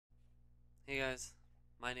Hey guys,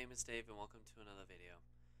 my name is Dave and welcome to another video.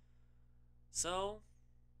 So,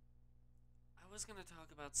 I was going to talk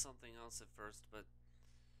about something else at first, but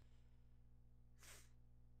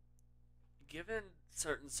given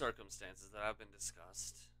certain circumstances that have been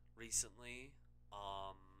discussed recently,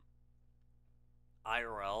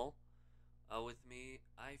 IRL, with me,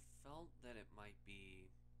 I felt that it might be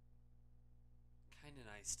kind of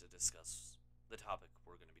nice to discuss the topic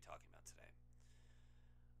we're going to be talking about today.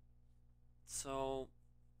 So,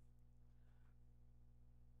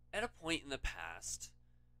 at a point in the past,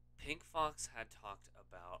 Pink Fox had talked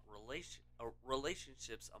about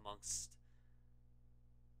relationships amongst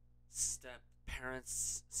step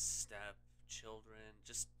parents, step children,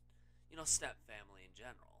 just, step family in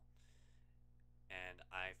general. And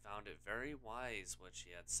I found it very wise what she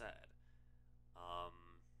had said. I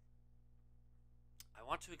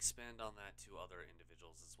want to expand on that to other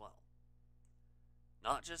individuals as well.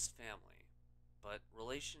 Not just family, but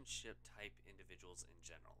relationship type individuals in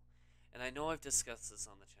general. And I know I've discussed this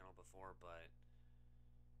on the channel before, but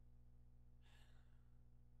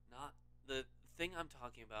not the thing I'm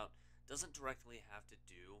talking about doesn't directly have to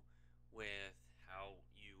do with how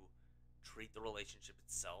you treat the relationship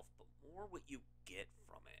itself, but more what you get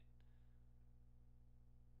from it.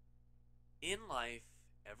 In life,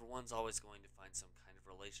 everyone's always going to find some kind of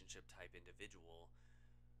relationship type individual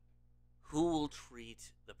who will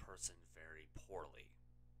treat the person very poorly.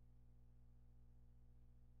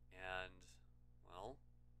 And, well,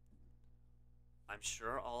 I'm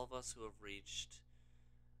sure all of us who have reached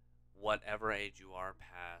whatever age you are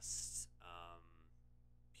past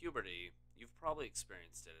puberty, you've probably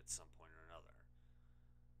experienced it at some point or another.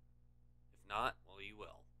 If not, well, you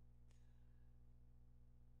will.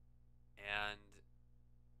 And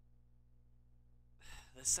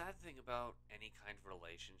the sad thing about any kind of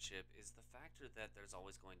relationship is the factor that there's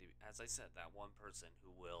always going to be, as I said, that one person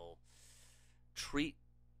who will treat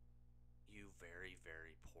you very,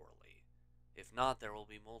 very poorly. If not, there will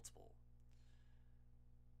be multiple.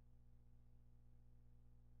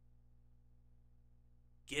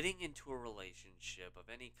 Getting into a relationship of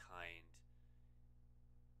any kind,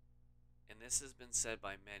 and this has been said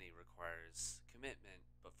by many, requires commitment,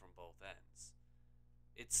 but from both ends.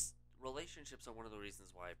 Relationships are one of the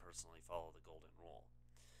reasons why I personally follow the golden rule.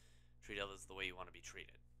 Treat others the way you want to be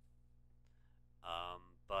treated.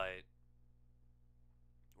 But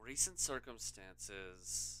recent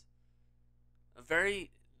circumstances, the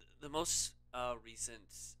most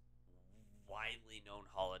recent widely known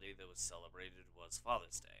holiday that was celebrated was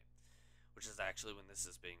Father's Day, which is actually when this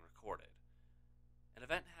is being recorded. An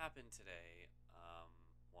event happened today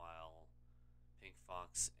while Pink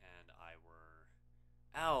Fox and I were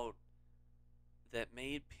out that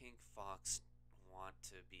made Pink Fox want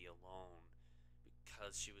to be alone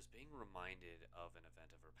because she was being reminded of an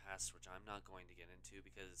event of her past, which I'm not going to get into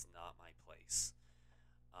because it's not my place.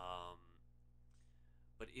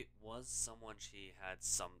 But it was someone she had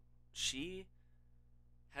some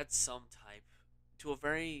type, to a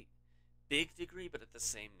very big degree, but at the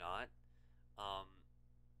same not,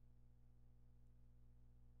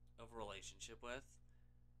 of a relationship with.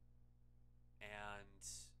 And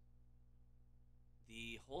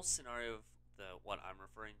the whole scenario of what I'm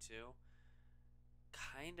referring to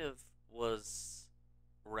kind of was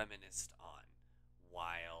reminisced on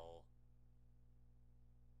while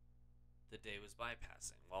the day was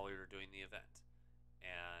bypassing, while we were doing the event.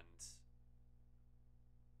 And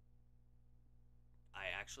I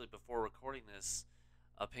actually, before recording this,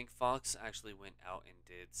 Pink Fox actually went out and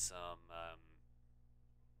did some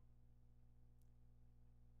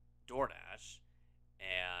DoorDash,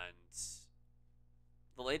 and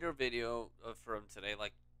the later video from today,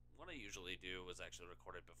 like what I usually do, was actually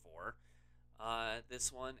recorded before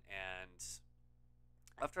this one, and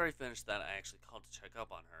after I finished that, I actually called to check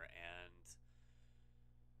up on her, and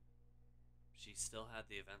she still had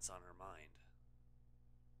the events on her mind.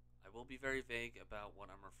 I will be very vague about what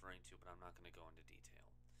I'm referring to, but I'm not going to go into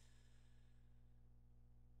detail.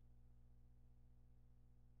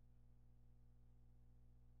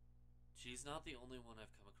 She's not the only one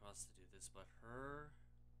I've come across to do this, but her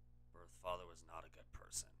birth father was not a good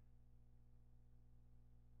person.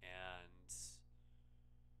 And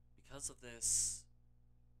because of this,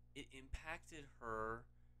 it impacted her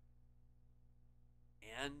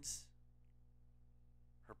and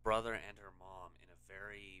her brother and her mom in a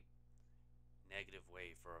very negative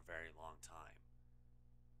way for a very long time.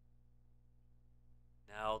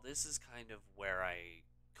 Now, this is kind of where I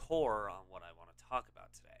core on what I want to talk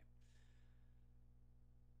about today.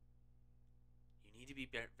 You need to be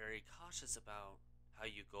very cautious about how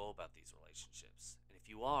you go about these relationships. And if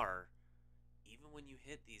you are, even when you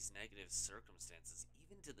hit these negative circumstances,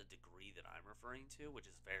 even to the degree that I'm referring to, which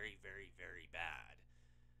is very, very, very bad,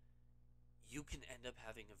 you can end up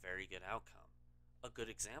having a very good outcome. A good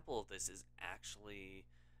example of this is actually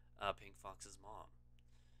Pink Fox's mom.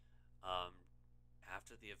 Um,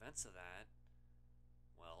 After the events of that,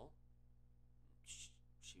 well,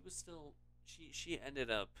 she was still she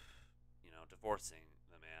ended up, divorcing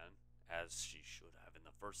the man as she should have in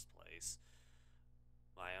the first place.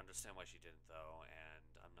 I understand why she didn't though, and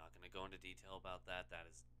I'm not going to go into detail about that.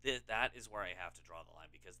 That is where I have to draw the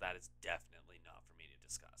line because that is definitely not for me to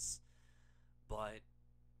discuss. But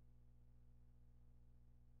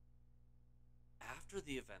after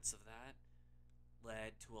the events of that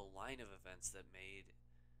led to a line of events that made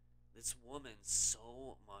this woman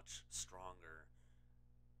so much stronger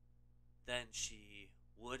than she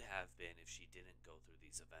would have been if she didn't go through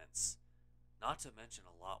these events. Not to mention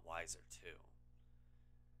a lot wiser, too.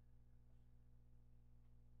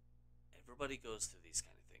 Everybody goes through these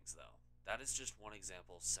kind of things, though. That is just one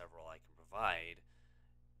example of several I can provide,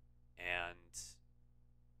 and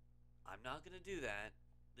I'm not going to do that.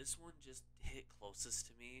 This one just hit closest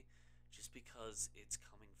to me just because it's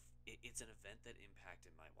an event that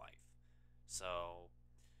impacted my wife. So,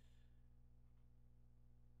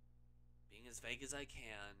 being as vague as I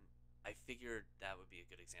can, I figured that would be a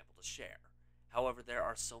good example to share. However, there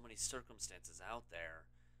are so many circumstances out there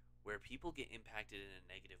where people get impacted in a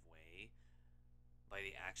negative way by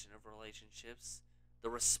the action of relationships. The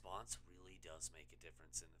response really does make a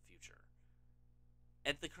difference in the future.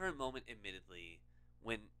 At the current moment, admittedly,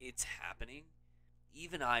 when it's happening,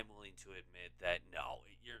 even I'm willing to admit that no,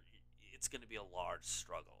 it's going to be a large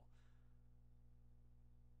struggle.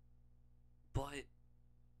 But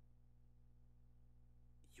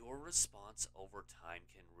your response over time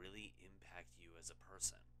can really impact you as a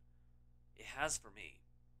person. It has for me.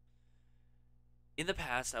 In the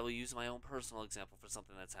past, I will use my own personal example for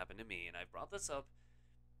something that's happened to me, and I've brought this up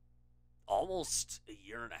almost a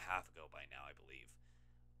year and a half ago by now, I believe.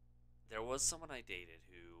 There was someone I dated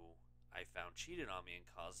who I found cheated on me and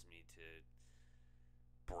caused me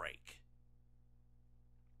to break.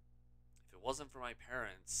 If it wasn't for my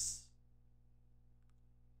parents,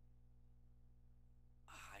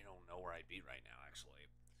 I don't know where I'd be right now, actually.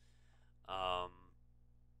 Um,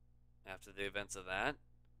 After the events of that,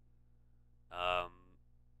 I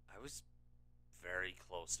was very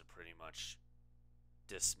close to pretty much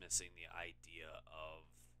dismissing the idea of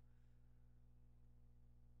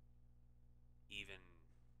even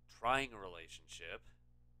trying a relationship,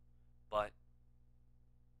 but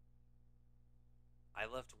I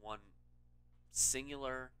left one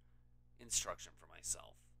singular instruction for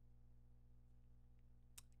myself.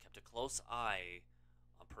 Kept a close eye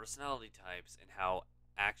on personality types and how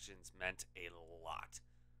actions meant a lot.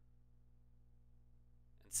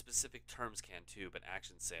 And specific terms can too, but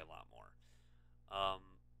actions say a lot more.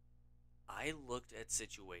 I looked at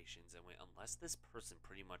situations and went, unless this person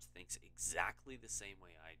pretty much thinks exactly the same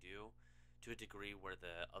way I do, to a degree where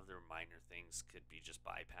the other minor things could be just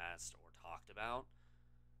bypassed or talked about,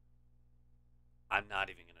 I'm not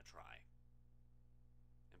even going to try.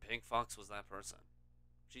 And Pink Fox was that person.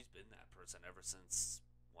 She's been that person ever since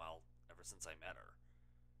I met her.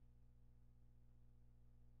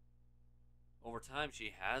 Over time,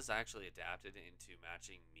 she has actually adapted into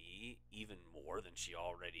matching me even more than she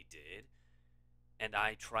already did. And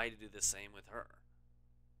I try to do the same with her.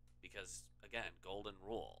 Because, again, golden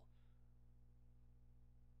rule.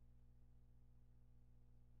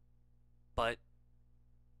 But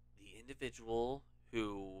the individual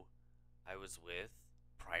who I was with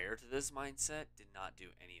prior to this mindset did not do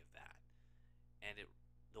any of that. And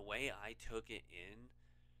the way I took it in,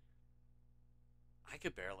 I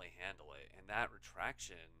could barely handle it. And that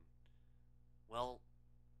retraction, well,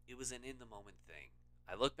 it was an in the moment thing.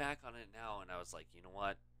 I look back on it now and I was like, you know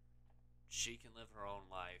what? She can live her own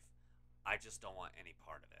life. I just don't want any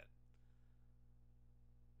part of it.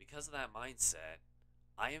 Because of that mindset,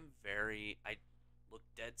 I look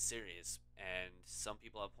dead serious. And some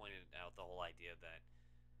people have pointed out the whole idea that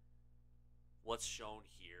what's shown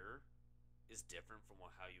here is different from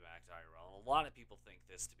how you act IRL. And a lot of people think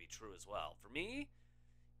this to be true as well. For me,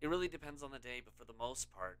 it really depends on the day, but for the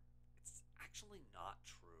most part, it's actually not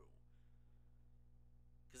true.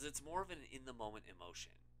 Because it's more of an in-the-moment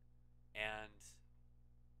emotion. And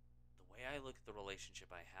the way I look at the relationship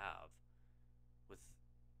I have with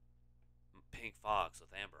Pink Fox, with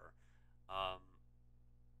Amber,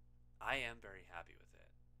 I am very happy with it.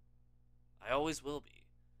 I always will be.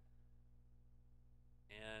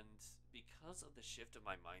 And because of the shift of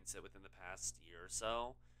my mindset within the past year or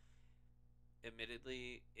so,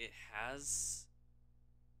 admittedly, it has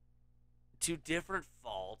to different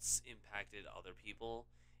faults impacted other people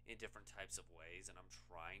in different types of ways, and I'm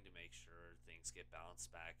trying to make sure things get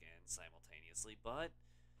balanced back in simultaneously. But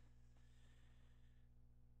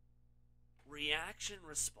reaction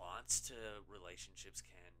response to relationships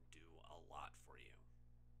can do a lot for you,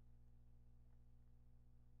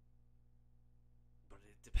 but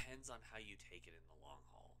it depends on how you take it in the long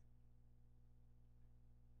haul.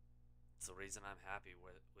 It's the reason I'm happy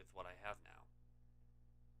with what I have now,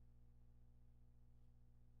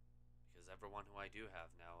 because everyone who I do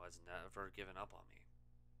have now has never given up on me,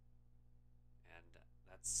 and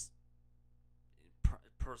that's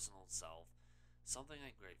personal self, something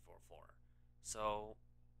I'm grateful for. So,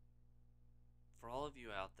 for all of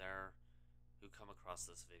you out there who come across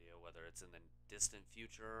this video, whether it's in the distant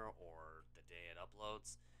future or the day it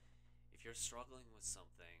uploads, if you're struggling with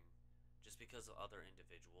something just because of other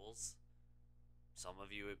individuals, some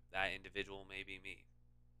of you, that individual may be me.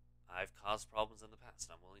 I've caused problems in the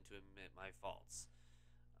past. I'm willing to admit my faults.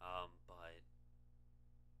 But,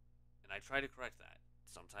 and I try to correct that.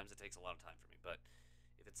 Sometimes it takes a lot of time for me, but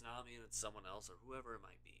if it's not me and it's someone else or whoever it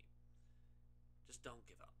might be, just don't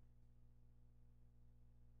give up.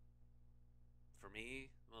 For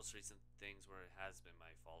me, the most recent things where it has been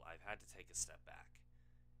my fault, I've had to take a step back.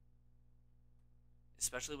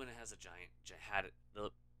 Especially when it has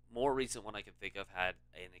the more recent one I can think of had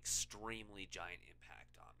an extremely giant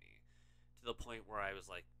impact on me. To the point where I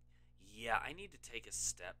was like, yeah, I need to take a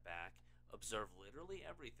step back, observe literally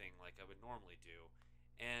everything like I would normally do,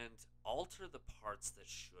 and alter the parts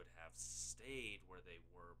that should have stayed where they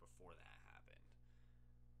were before that happened.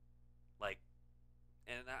 Like,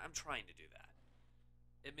 and I'm trying to do that.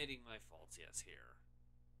 Admitting my faults, yes, here.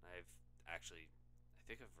 I've actually, I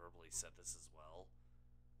think I've verbally said this as well.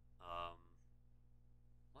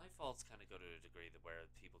 My faults kind of go to a degree that where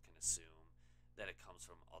people can assume that it comes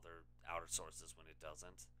from other outer sources when it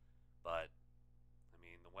doesn't. But, I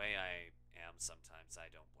mean, the way I am sometimes, I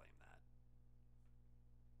don't blame that.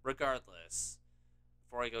 Regardless,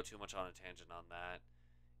 before I go too much on a tangent on that,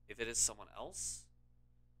 if it is someone else,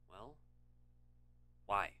 well,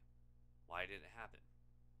 why? Why did it happen?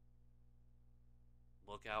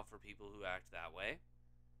 Look out for people who act that way.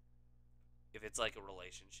 If it's like a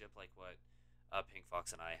relationship like what Pink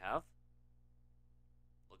Fox and I have,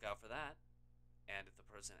 look out for that. And if the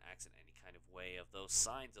person acts in any kind of way of those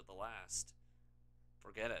signs of the last,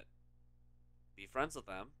 forget it. Be friends with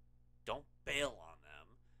them. Don't bail on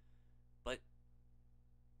them. But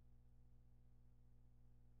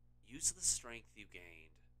use the strength you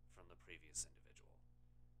gained from the previous individual.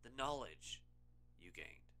 The knowledge you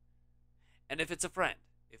gained. And if it's a friend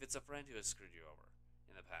who has screwed you over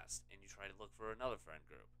in the past, and you try to look for another friend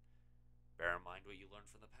group, bear in mind what you learned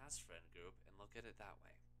from the past friend group and look at it that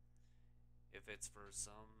way. If it's for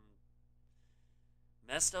some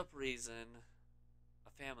messed up reason,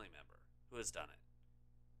 a family member who has done it,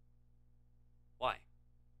 why?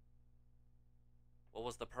 What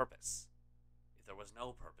was the purpose? If there was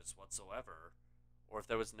no purpose whatsoever, or if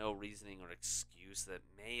there was no reasoning or excuse that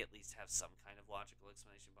may at least have some kind of logical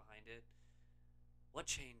explanation behind it, what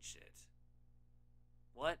changed it?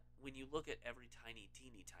 What, when you look at every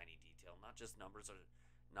teeny tiny detail, not just numbers or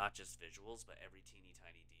not just visuals, but every teeny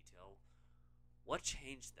tiny detail, what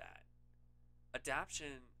changed that?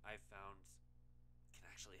 Adaption, I've found, can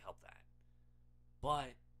actually help that.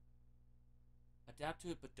 But adapt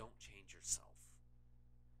to it, but don't change yourself.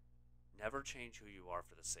 Never change who you are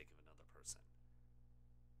for the sake of another person.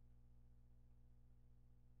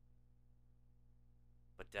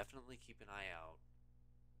 But definitely keep an eye out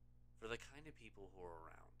for the kind of people who are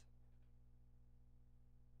around.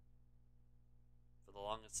 For the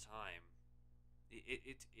longest time,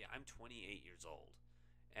 I'm 28 years old,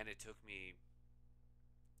 and it took me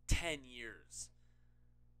 10 years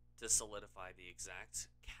to solidify the exact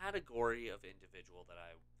category of individual that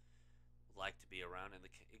I would like to be around and the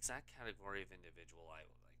exact category of individual I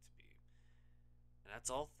would like to be. And that's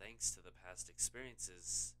all thanks to the past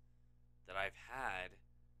experiences that I've had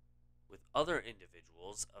with other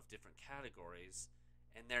individuals of different categories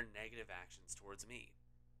and their negative actions towards me.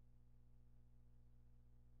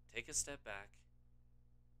 Take a step back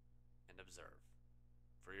and observe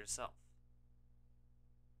for yourself.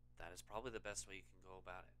 That is probably the best way you can go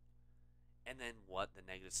about it. And then what the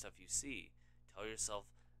negative stuff you see, tell yourself,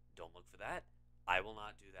 don't look for that. I will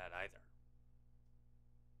not do that either.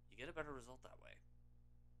 You get a better result that way.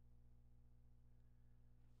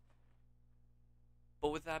 But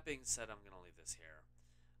with that being said, I'm going to leave this here.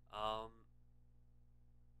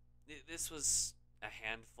 This was a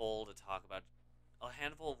handful to talk about. A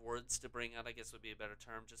handful of words to bring out, I guess would be a better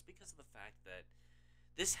term, just because of the fact that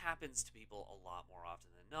This happens to people a lot more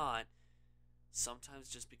often than not, sometimes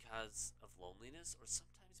just because of loneliness or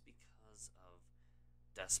sometimes because of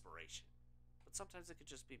desperation. But sometimes it could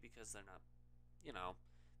just be because they're not, you know,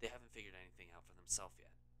 they haven't figured anything out for themselves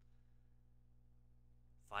yet.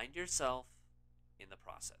 Find yourself in the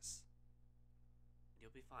process, and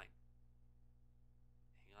you'll be fine.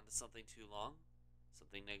 Hang on to something too long,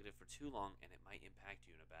 something negative for too long, and it might impact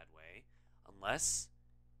you in a bad way, unless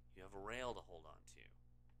you have a rail to hold on to.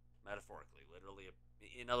 Metaphorically, literally,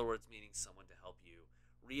 in other words, meaning someone to help you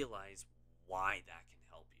realize why that can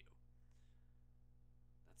help you.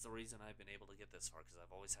 That's the reason I've been able to get this far, because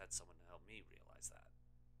I've always had someone to help me realize that.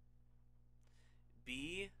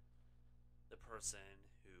 Be the person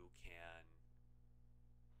who can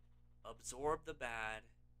absorb the bad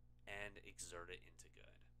and exert it into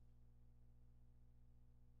good,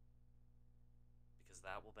 because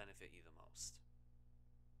that will benefit you the most.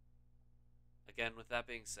 Again, with that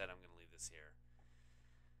being said, I'm going to leave this here.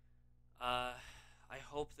 I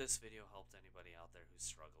hope this video helped anybody out there who's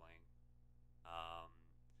struggling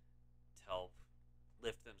to help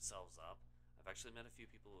lift themselves up. I've actually met a few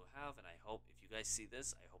people who have, and I hope if you guys see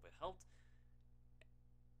this, I hope it helped.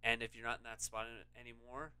 And if you're not in that spot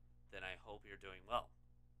anymore, then I hope you're doing well.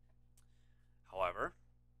 However,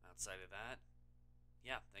 outside of that,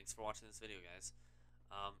 yeah, thanks for watching this video, guys.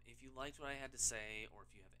 If you liked what I had to say, or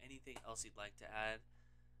if you have anything else you'd like to add,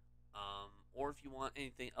 or if you want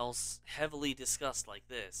anything else heavily discussed like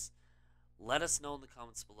this, let us know in the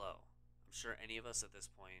comments below. I'm sure any of us at this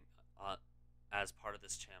point, as part of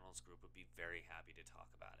this channel's group, would be very happy to talk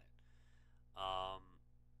about it.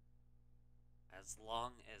 As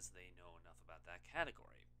long as they know enough about that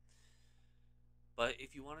category. But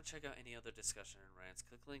if you want to check out any other discussion and rants,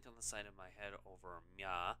 click the link on the side of my head over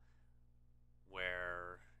Mya,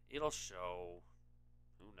 where it'll show,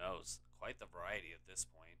 who knows, quite the variety at this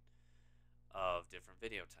point of different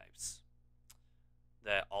video types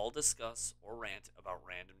that all discuss or rant about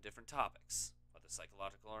random different topics, whether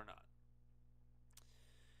psychological or not.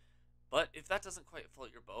 But if that doesn't quite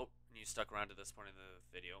float your boat, and you stuck around to this point in the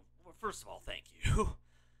video, well, first of all, thank you.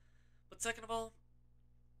 But second of all,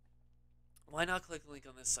 why not click the link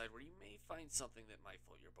on this side where you may find something that might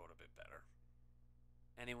float your boat a bit better.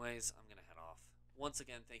 Anyways, I'm going to head off. Once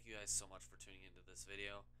again, thank you guys so much for tuning into this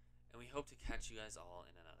video, and we hope to catch you guys all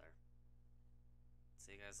in another.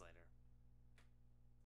 See you guys later.